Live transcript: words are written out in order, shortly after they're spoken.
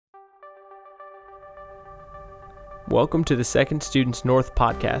Welcome to the Second Students North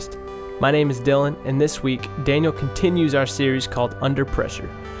podcast. My name is Dylan, and this week, Daniel continues our series called Under Pressure,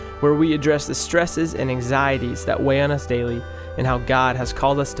 where we address the stresses and anxieties that weigh on us daily and how God has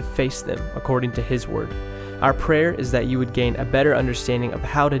called us to face them according to His Word. Our prayer is that you would gain a better understanding of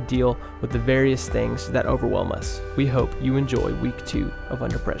how to deal with the various things that overwhelm us. We hope you enjoy week 2 of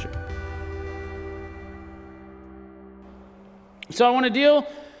Under Pressure. So I want to deal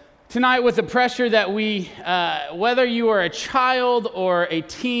tonight with the pressure that we, whether you are a child or a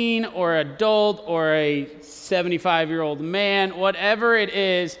teen or adult or a 75-year-old man, whatever it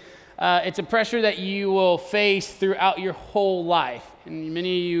is, it's a pressure that you will face throughout your whole life. And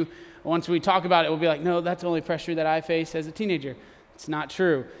many of you, once we talk about it, will be like, no, that's only pressure that I face as a teenager. It's not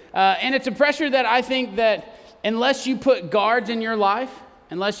true. And it's a pressure that I think that unless you put guards in your life,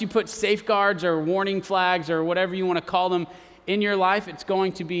 unless you put safeguards or warning flags or whatever you want to call them in your life, it's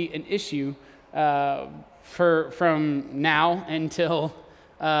going to be an issue from now until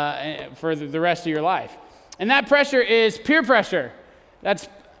for the rest of your life. And that pressure is peer pressure. That's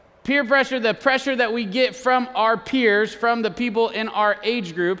peer pressure, the pressure that we get from our peers, from the people in our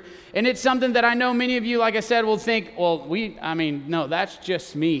age group. And it's something that I know many of you, like I said, will think, well, no, that's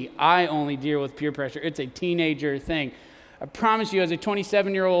just me. I only deal with peer pressure. It's a teenager thing. I promise you, as a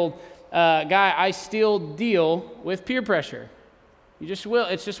 27-year-old guy, I still deal with peer pressure. You just will.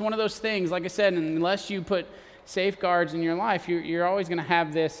 It's just one of those things, like I said, unless you put safeguards in your life, you're always going to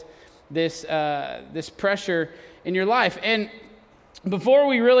have this pressure in your life. And before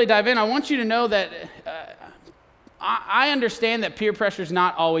we really dive in, I want you to know that I understand that peer pressure is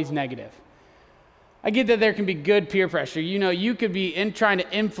not always negative. I get that there can be good peer pressure. You know, you could be trying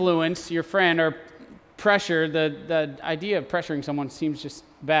to influence your friend or pressure. The idea of pressuring someone seems just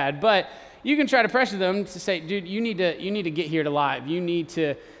bad, but you can try to pressure them to say, dude, you need to get here to live. You need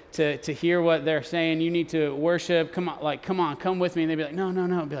to hear what they're saying. You need to worship. Come on, come with me. And they'd be like, no.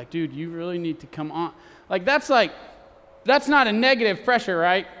 I'd be like, dude, you really need to come on. That's not a negative pressure,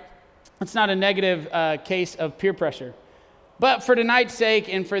 right? It's not a negative case of peer pressure. But for tonight's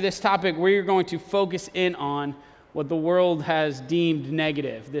sake and for this topic, we're going to focus in on what the world has deemed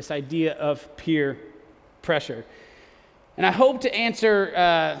negative, this idea of peer pressure. And I hope to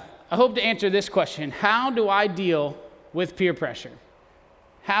answer this question: how do I deal with peer pressure?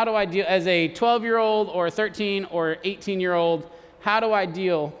 How do I deal as a 12-year-old or a 13 or 18-year-old? How do I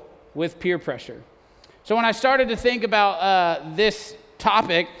deal with peer pressure? So when I started to think about this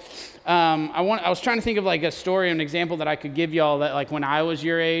topic, I was trying to think of like a story, an example that I could give y'all that like when I was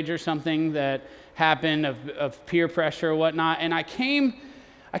your age or something that happened of peer pressure or whatnot. And I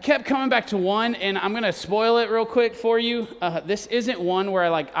kept coming back to one, and I'm going to spoil it real quick for you. This isn't one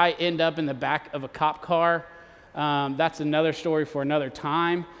where I end up in the back of a cop car. That's another story for another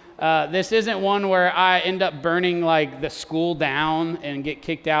time. This isn't one where I end up burning like the school down and get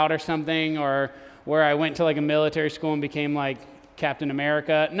kicked out or something, or where I went to like a military school and became like Captain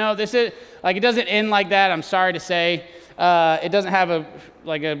America. No, this is like, it doesn't end like that. I'm sorry to say. It doesn't have a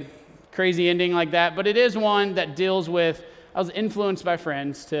crazy ending like that, but it is one that deals with, I was influenced by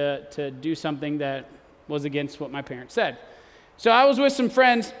friends to do something that was against what my parents said. So I was with some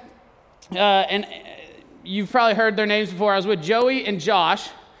friends, and you've probably heard their names before. I was with Joey and Josh,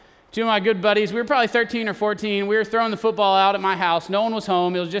 two of my good buddies. We were probably 13 or 14. We were throwing the football out at my house. No one was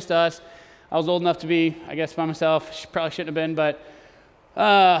home. It was just us. I was old enough to be, I guess, by myself. Probably shouldn't have been, but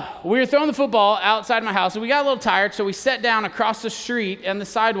we were throwing the football outside my house, and we got a little tired, so we sat down across the street on the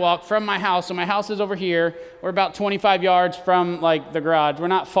sidewalk from my house. So my house is over here. We're about 25 yards from like the garage. We're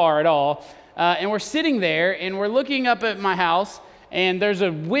not far at all. And we're sitting there, and we're looking up at my house, and there's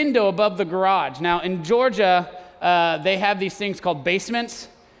a window above the garage. Now, in Georgia, they have these things called basements.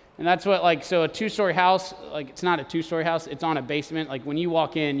 And that's what, so a two-story house, it's not a two-story house, it's on a basement. Like, when you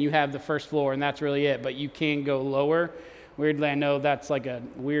walk in, you have the first floor, and that's really it, but you can go lower. Weirdly, I know that's like a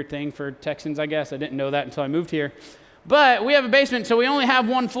weird thing for Texans, I guess. I didn't know that until I moved here. But we have a basement, so we only have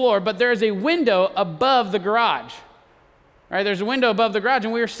one floor, but there's a window above the garage. Right? There's a window above the garage,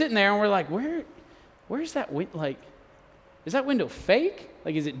 and we were sitting there, and we're like, where's that window? Is that window fake?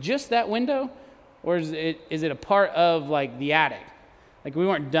 Is it just that window? Or is it a part of, the attic? We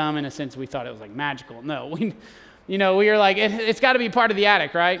weren't dumb in a sense we thought it was, magical. No, we were like, it's got to be part of the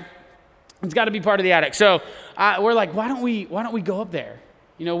attic, right? It's got to be part of the attic. So we're like, why don't we go up there?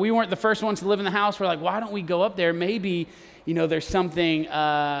 We weren't the first ones to live in the house. We're like, why don't we go up there? Maybe, there's something,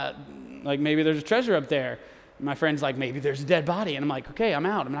 maybe there's a treasure up there. And my friend's like, maybe there's a dead body. And I'm like, okay, I'm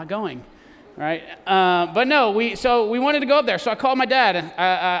out. I'm not going. Right? But no, we wanted to go up there. So I called my dad.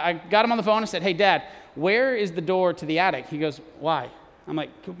 I got him on the phone and said, hey, Dad, where is the door to the attic? He goes, why? I'm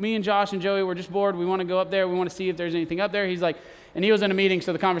like, me and Josh and Joey, we're just bored. We want to go up there. We want to see if there's anything up there. He's like, and he was in a meeting,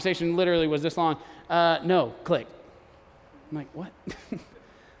 so the conversation literally was this long. No, click. I'm like, what? I'm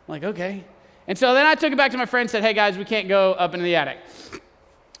like, okay. And so then I took it back to my friend and said, hey, guys, we can't go up into the attic.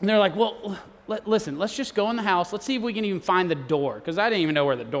 And they're like, well, listen, let's just go in the house. Let's see if we can even find the door, because I didn't even know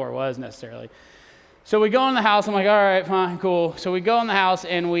where the door was necessarily. So we go in the house. I'm like, all right, fine, cool. So we go in the house,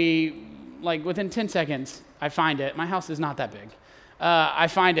 and we, like, within 10 seconds, I find it. My house is not that big. I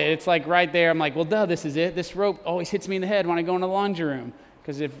find it. It's, like, right there. I'm like, well, duh, this is it. This rope always hits me in the head when I go in the laundry room,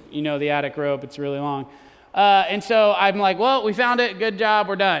 because if you know the attic rope, it's really long. And so I'm like, well, we found it. Good job.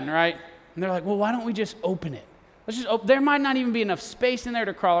 We're done, right? And they're like, well, why don't we just open it? There might not even be enough space in there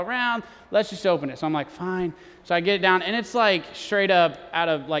to crawl around. Let's just open it. So I'm like, fine. So I get it down, and it's like straight up out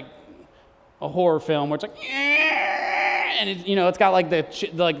of like a horror film where it's like, and it's, you know, it's got like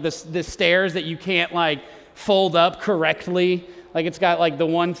the stairs that you can't like fold up correctly. Like it's got like the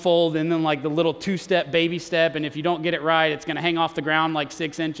one fold and then like the little 2-step baby step, and if you don't get it right, it's gonna hang off the ground like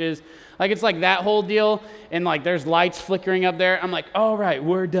 6 inches. Like it's like that whole deal, and like there's lights flickering up there. I'm like, all right,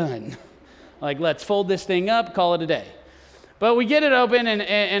 we're done. Like, let's fold this thing up, call it a day. But we get it open,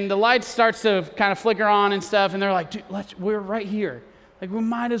 and the light starts to kind of flicker on and stuff, and they're like, dude, we're right here. Like, we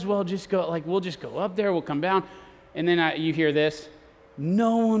might as well just go, like, we'll just go up there, we'll come down. And then you hear this,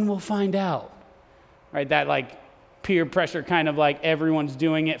 no one will find out. Right, that, like, peer pressure kind of like everyone's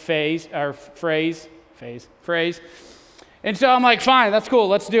doing it phrase. And so I'm like, fine, that's cool,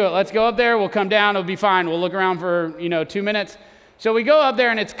 let's do it. Let's go up there, we'll come down, it'll be fine. We'll look around for, 2 minutes. So we go up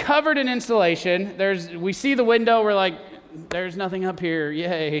there, and it's covered in insulation. We see the window. We're like, there's nothing up here.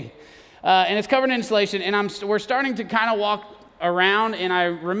 Yay. And it's covered in insulation, and we're starting to kind of walk around, and I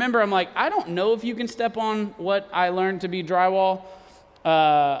remember I'm like, I don't know if you can step on what I learned to be drywall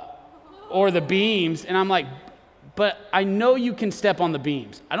or the beams. And I'm like, but I know you can step on the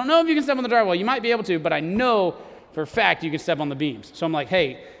beams. I don't know if you can step on the drywall. You might be able to, but I know for a fact you can step on the beams. So I'm like,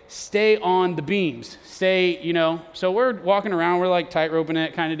 hey, stay on the beams. So we're walking around, we're like tight roping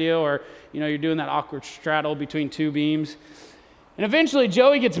it kind of deal, or, you're doing that awkward straddle between two beams. And eventually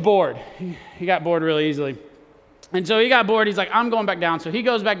Joey gets bored. He got bored really easily. And so he got bored. He's like, I'm going back down. So he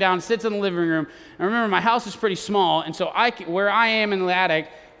goes back down, sits in the living room. And remember, my house is pretty small. And so where I am in the attic,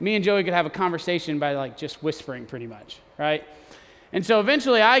 me and Joey could have a conversation by like just whispering pretty much, right? And so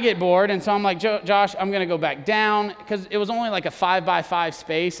eventually I get bored, and so I'm like, Josh, I'm going to go back down, because it was only like a 5x5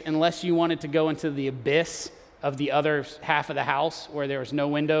 space unless you wanted to go into the abyss of the other half of the house where there was no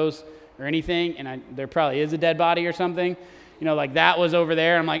windows or anything, and there probably is a dead body or something. Like that was over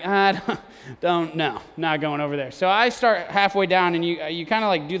there. I'm like, no, not going over there. So I start halfway down, and you kind of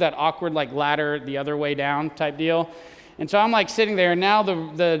like do that awkward like ladder the other way down type deal. And so I'm like sitting there, and now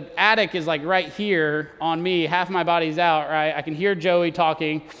the attic is like right here on me. Half my body's out, right? I can hear Joey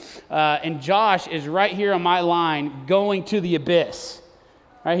talking, and Josh is right here on my line going to the abyss,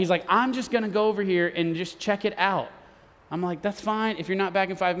 right? He's like, I'm just going to go over here and just check it out. I'm like, that's fine. If you're not back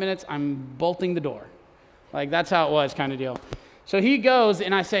in 5 minutes, I'm bolting the door. Like, that's how it was kind of deal. So he goes,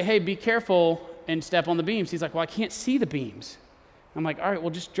 and I say, hey, be careful and step on the beams. He's like, well, I can't see the beams. I'm like, all right, well,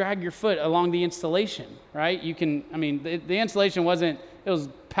 just drag your foot along the insulation, right? The insulation it was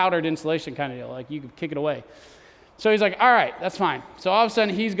powdered insulation kind of deal. Like, you could kick it away. So he's like, all right, that's fine. So all of a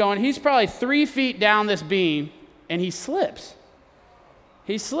sudden, he's probably 3 feet down this beam, and he slips.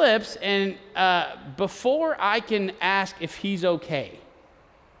 He slips, and before I can ask if he's okay,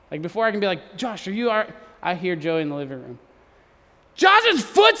 like before I can be like, Josh, are you all right? I hear Joey in the living room. Josh's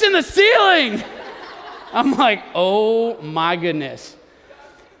foot's in the ceiling! I'm like, oh my goodness.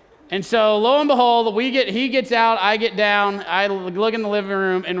 And so lo and behold, he gets out, I get down, I look in the living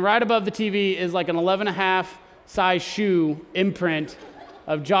room, and right above the TV is like an 11.5 size shoe imprint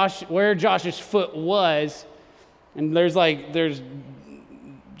of where Josh's foot was. And there's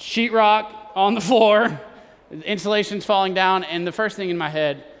sheetrock on the floor, insulation's falling down, and the first thing in my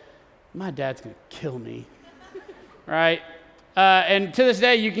head, my dad's gonna kill me, right? And to this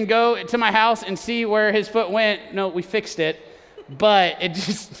day, you can go to my house and see where his foot went. No, we fixed it, but it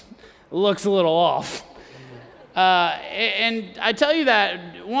just looks a little off. And I tell you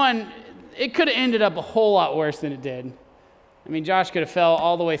that, one, it could have ended up a whole lot worse than it did. I mean, Josh could have fell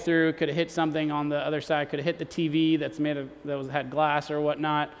all the way through, could have hit something on the other side, could have hit the TV had glass or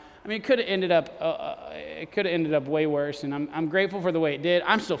whatnot. I mean, it could have ended up way worse, and I'm grateful for the way it did.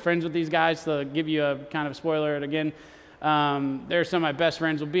 I'm still friends with these guys, to give you a kind of spoiler again. They're some of my best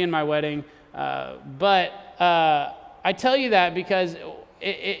friends, will be in my wedding. But I tell you that because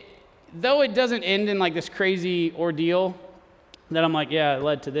though it doesn't end in like this crazy ordeal that I'm like, yeah, it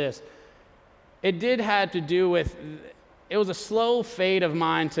led to this, it did have to do with it was a slow fade of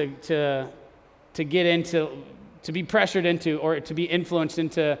mine to get into, to be pressured into, or to be influenced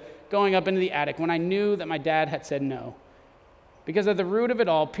into going up into the attic when I knew that my dad had said no. Because at the root of it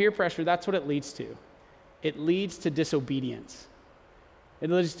all, peer pressure, that's what it leads to. It leads to disobedience. It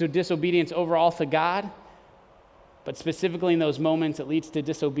leads to disobedience overall to God, but specifically in those moments, it leads to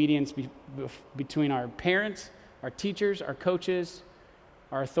disobedience between our parents, our teachers, our coaches,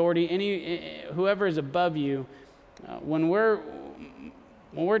 our authority, whoever is above you. When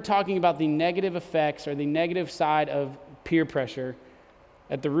we're talking about the negative effects or the negative side of peer pressure,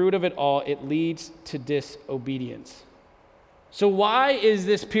 at the root of it all, it leads to disobedience. So why is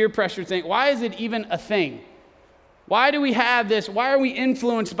this peer pressure thing? Why is it even a thing? Why do we have this? Why are we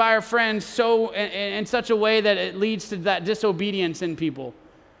influenced by our friends so in such a way that it leads to that disobedience in people?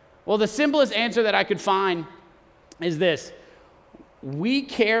 Well, the simplest answer that I could find is this: we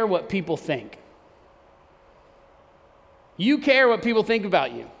care what people think. You care what people think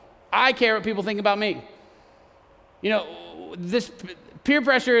about you. I care what people think about me. You know, this peer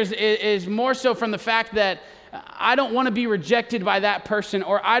pressure is more so from the fact that I don't want to be rejected by that person,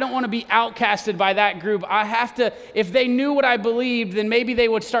 or I don't want to be outcasted by that group. I have to, if they knew what I believed, then maybe they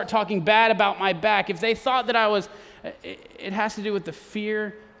would start talking bad about my back. If they thought that I was, it has to do with the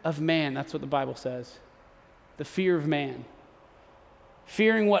fear of man. That's what the Bible says. The fear of man.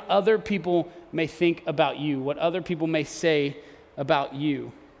 Fearing what other people may think about you, what other people may say about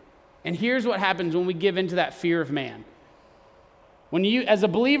you. And here's what happens when we give into that fear of man. When you, as a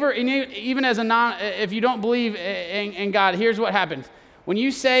believer, and even as if you don't believe in God, here's what happens. When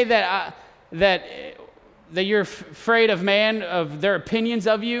you say that you're afraid of man, of their opinions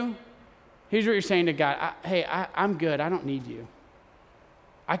of you, here's what you're saying to God. I'm good. I don't need you.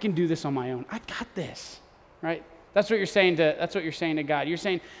 I can do this on my own. I got this, right? That's what you're saying to God. You're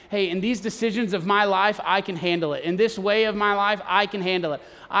saying, hey, in these decisions of my life, I can handle it. In this way of my life, I can handle it.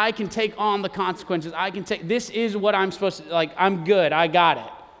 I can take on the consequences. This is what I'm supposed to, I'm good. I got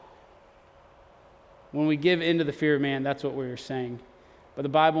it. When we give into the fear of man, that's what we're saying. But the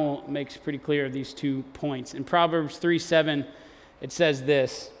Bible makes pretty clear these 2 points. In Proverbs 3:7, it says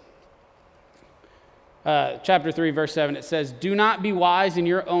this. Chapter 3, verse 7, it says, "Do not be wise in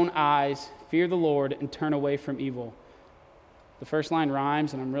your own eyes. Fear the Lord and turn away from evil." The first line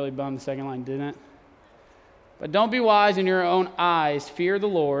rhymes, and I'm really bummed the second line didn't. But don't be wise in your own eyes. Fear the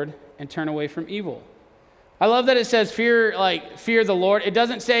Lord and turn away from evil. I love that it says fear the Lord. It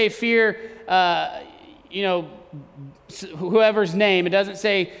doesn't say fear, whoever's name. It doesn't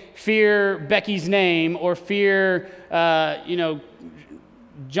say fear Becky's name or fear,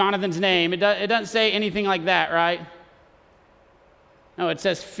 Jonathan's name. It doesn't say anything like that, right? No, it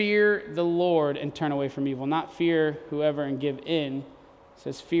says fear the Lord and turn away from evil, not fear whoever and give in. It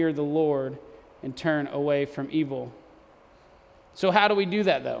says fear the Lord and turn away from evil. So how do we do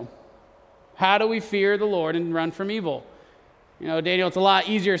that, though? How do we fear the Lord and run from evil? You know, Daniel, it's a lot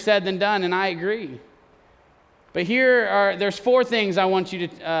easier said than done, and I agree. But there's 4 things I want you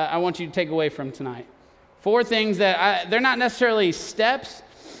to take away from tonight. 4 things that they're not necessarily steps,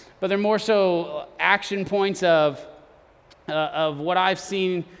 but they're more so action points of what I've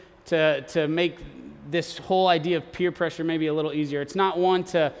seen to make this whole idea of peer pressure maybe a little easier. It's not one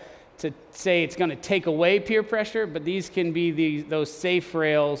to say it's going to take away peer pressure, but these can be those safe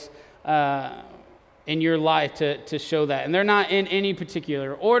rails in your life to show that. And they're not in any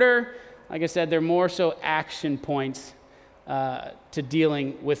particular order. Like I said, they're more so action points to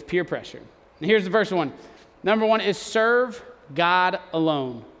dealing with peer pressure. And here's the first one. Number 1 is serve God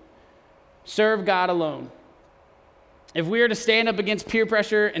alone. Serve God alone. If we are to stand up against peer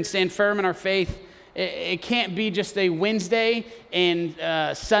pressure and stand firm in our faith, it can't be just a Wednesday and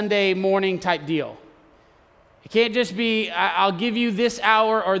Sunday morning type deal. It can't just be, I'll give you this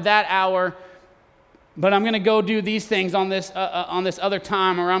hour or that hour, but I'm going to go do these things on this other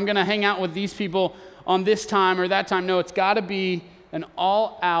time, or I'm going to hang out with these people on this time or that time. No, it's got to be an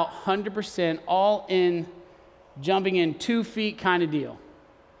all-out, 100%, all-in, jumping in 2 feet kind of deal.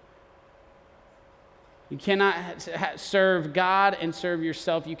 You cannot serve God and serve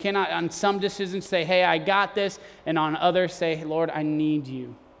yourself. You cannot, on some decisions, say, hey, I got this, and on others say, hey, Lord, I need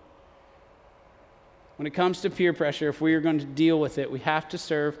you. When it comes to peer pressure, if we are going to deal with it, we have to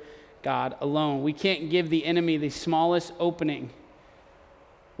serve God alone. We can't give the enemy the smallest opening.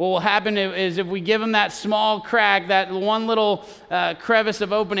 What will happen is if we give him that small crack, that one little crevice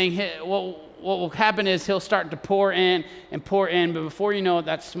of opening, what will happen is he'll start to pour in, but before you know it,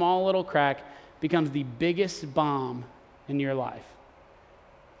 that small little crack becomes the biggest bomb in your life.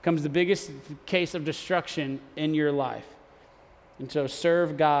 Becomes the biggest case of destruction in your life. And so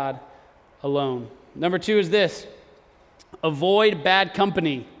serve God alone. Number 2 is this. Avoid bad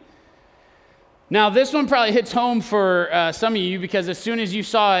company. Now, this one probably hits home for some of you because as soon as you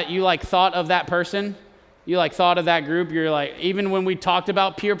saw it, you thought of that person. You thought of that group. You're even when we talked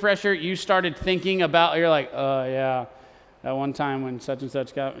about peer pressure, you started thinking about, you're oh yeah, that one time when such and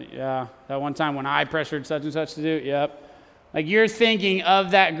such that one time when I pressured such and such to do, yep. You're thinking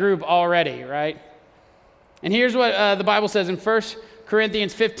of that group already, right? And here's what the Bible says in 1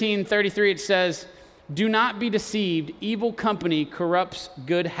 Corinthians 15:33. It says, "Do not be deceived. Evil company corrupts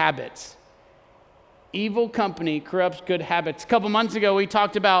good habits." Evil company corrupts good habits. A couple months ago, we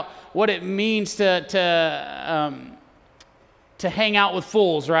talked about what it means to hang out with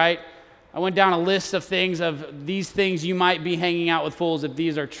fools, right? I went down a list of these things you might be hanging out with fools if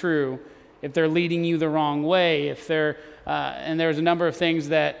these are true, if they're leading you the wrong way, if they're, and there's a number of things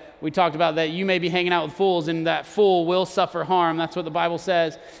that we talked about that you may be hanging out with fools and that fool will suffer harm. That's what the Bible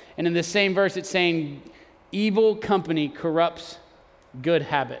says. And in this same verse, it's saying evil company corrupts good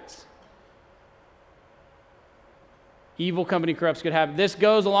habits. Evil company corrupts good habits. This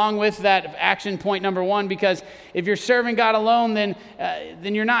goes along with that action point number 1, because if you're serving God alone, then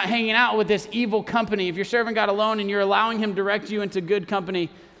you're not hanging out with this evil company. If you're serving God alone and you're allowing him to direct you into good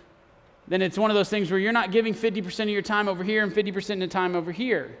company, then it's one of those things where you're not giving 50% of your time over here and 50% of the time over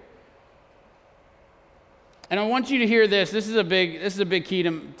here. And I want you to hear this. This is a big key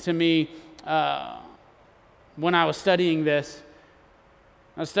to me when I was studying this.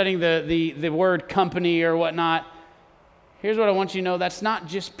 I was studying the word company or whatnot. Here's what I want you to know. That's not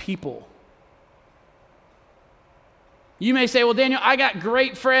just people. You may say, well, Daniel, I got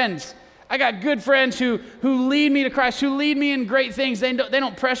great friends. I got good friends who lead me to Christ, who lead me in great things. They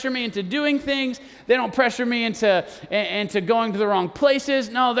don't pressure me into doing things. They don't pressure me into going to the wrong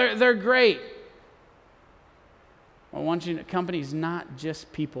places. No, they're great. I want you to know, company is not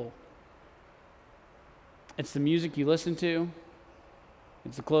just people. It's the music you listen to.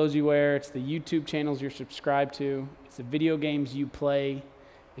 It's the clothes you wear. It's the YouTube channels you're subscribed to. It's the video games you play.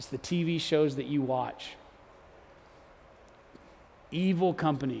 It's the TV shows that you watch. Evil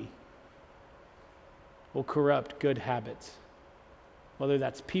company will corrupt good habits, whether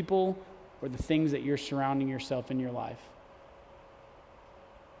that's people or the things that you're surrounding yourself in your life.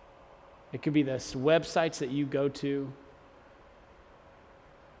 It could be the websites that you go to.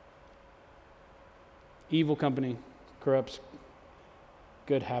 Evil company corrupts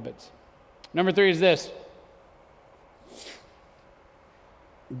good habits. Number 3 is this.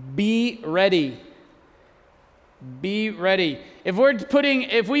 Be ready. Be ready. If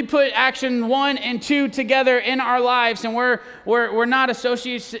we put action 1 and 2 together in our lives, and we're not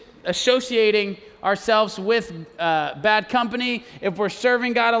associating ourselves with bad company, if we're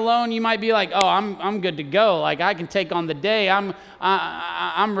serving God alone, you might be like, oh, I'm good to go. I can take on the day.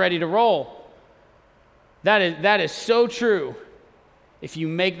 I'm ready to roll. That is so true. If you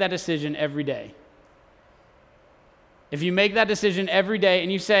make that decision every day. If you make that decision every day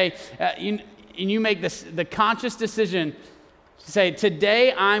and you say, and you make the conscious decision to say,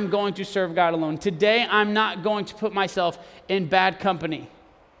 today I'm going to serve God alone. Today I'm not going to put myself in bad company.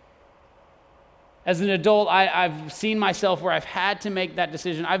 As an adult, I've seen myself where I've had to make that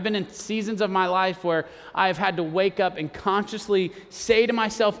decision. I've been in seasons of my life where I've had to wake up and consciously say to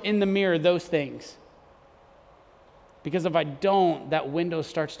myself in the mirror those things. Because if I don't, that window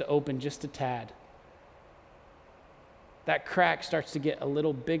starts to open just a tad. That crack starts to get a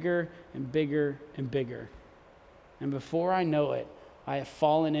little bigger and bigger and bigger. And before I know it, I have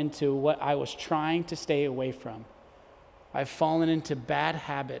fallen into what I was trying to stay away from. I've fallen into bad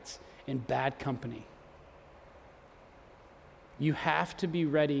habits and bad company. You have to be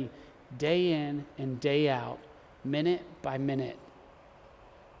ready day in and day out, minute by minute,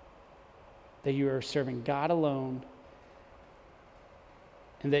 that you are serving God alone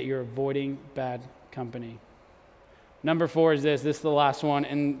and that you're avoiding bad company. Number 4 is this. This is the last one.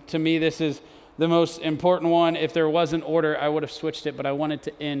 And to me, this is the most important one. If there was an order, I would have switched it, but I wanted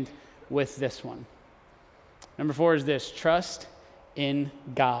to end with this one. Number 4 is this. Trust in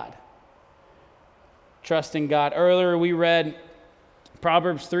God. Trust in God. Earlier we read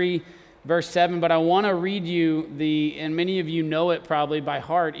Proverbs 3, verse 7, but I want to read you and many of you know it probably by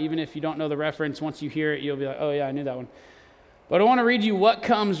heart, even if you don't know the reference. Once you hear it, you'll be like, oh yeah, I knew that one. But I want to read you what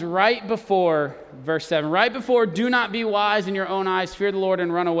comes right before verse 7. Right before, do not be wise in your own eyes, fear the Lord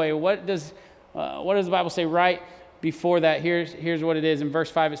and run away. What does the Bible say right before that? Here's what it is. In verse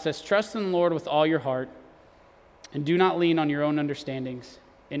 5 it says, trust in the Lord with all your heart and do not lean on your own understandings.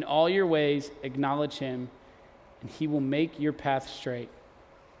 In all your ways acknowledge him and he will make your path straight.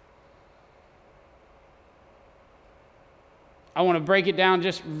 I want to break it down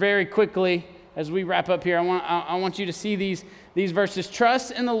just very quickly as we wrap up here, I want you to see these verses.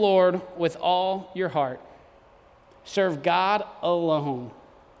 Trust in the Lord with all your heart. Serve God alone.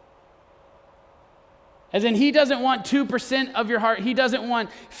 As in, he doesn't want 2% of your heart. He doesn't want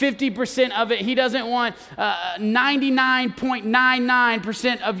 50% of it. He doesn't want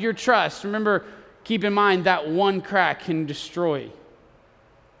 99.99% of your trust. Remember, keep in mind that one crack can destroy.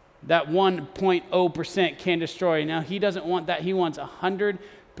 That 1.0% can destroy. Now, he doesn't want that. He wants 100%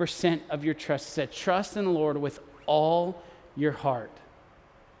 of your trust. He said, trust in the Lord with all your heart.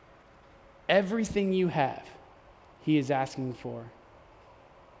 Everything you have, he is asking for.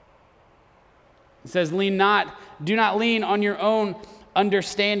 It says, do not lean on your own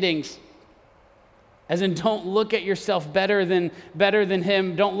understandings. As in, don't look at yourself better than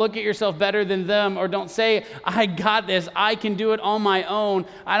him. Don't look at yourself better than them, or don't say, I got this. I can do it on my own.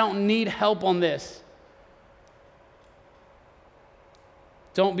 I don't need help on this.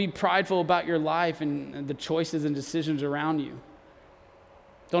 Don't be prideful about your life and the choices and decisions around you.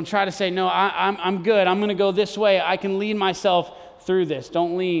 Don't try to say, no, I'm good. I'm going to go this way. I can lead myself through this.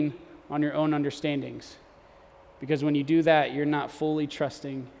 Don't lean on your own understandings. Because when you do that, you're not fully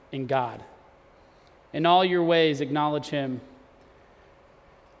trusting in God. In all your ways, acknowledge him.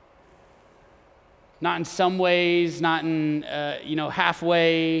 Not in some ways, not in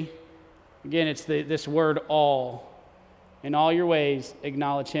halfway. Again, it's this word all. In all your ways,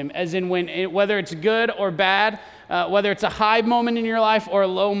 acknowledge him. As in whether it's good or bad, whether it's a high moment in your life or a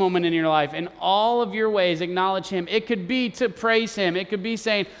low moment in your life, in all of your ways, acknowledge him. It could be to praise him. It could be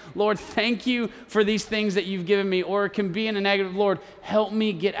saying, Lord, thank you for these things that you've given me. Or it can be in a negative, Lord, help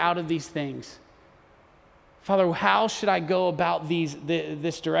me get out of these things. Father, how should I go about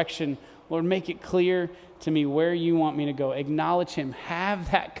this direction? Lord, make it clear to me where you want me to go. Acknowledge him.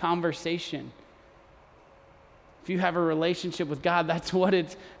 Have that conversation. If you have a relationship with God, that's what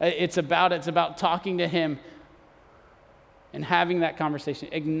it's about. It's about talking to him and having that conversation.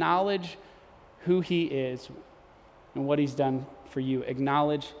 Acknowledge who he is and what he's done for you.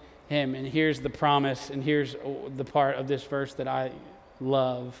 Acknowledge him. And here's the promise, and here's the part of this verse that I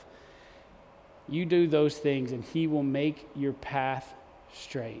love. You do those things, and he will make your path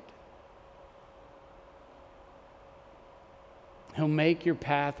straight. He'll make your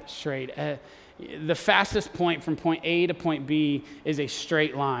path straight. The fastest point from point A to point B is a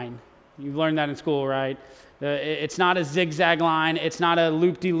straight line. You've learned that in school, right? It's not a zigzag line. It's not a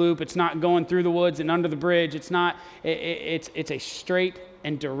loop-de-loop. It's not going through the woods and under the bridge. It's not. It's a straight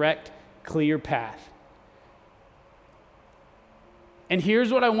and direct, clear path. And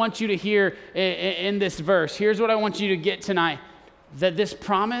here's what I want you to hear in this verse. Here's what I want you to get tonight. That this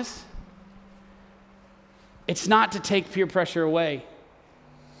promise, it's not to take peer pressure away.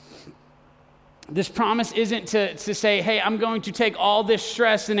 This promise isn't to say, hey, I'm going to take all this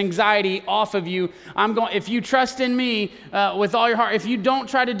stress and anxiety off of you. If you trust in me with all your heart, if you don't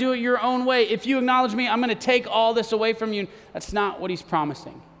try to do it your own way, if you acknowledge me, I'm going to take all this away from you. That's not what he's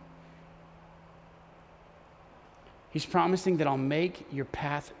promising. He's promising that I'll make your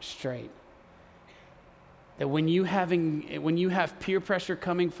path straight. That when you have peer pressure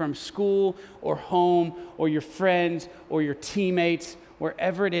coming from school or home or your friends or your teammates,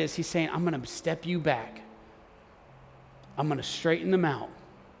 wherever it is, he's saying, I'm going to step you back. I'm going to straighten them out.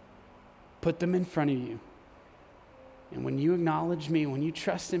 Put them in front of you. And when you acknowledge me, when you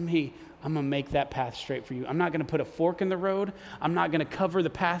trust in me, I'm going to make that path straight for you. I'm not going to put a fork in the road. I'm not going to cover the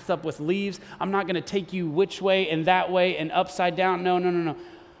path up with leaves. I'm not going to take you which way and that way and upside down. No. I'm going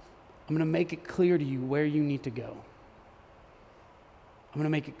to make it clear to you where you need to go. I'm going to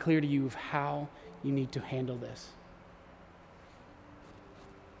make it clear to you of how you need to handle this.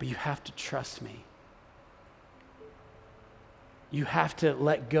 But you have to trust me. You have to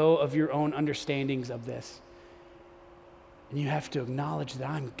let go of your own understandings of this. And you have to acknowledge that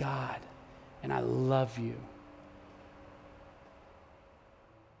I'm God and I love you.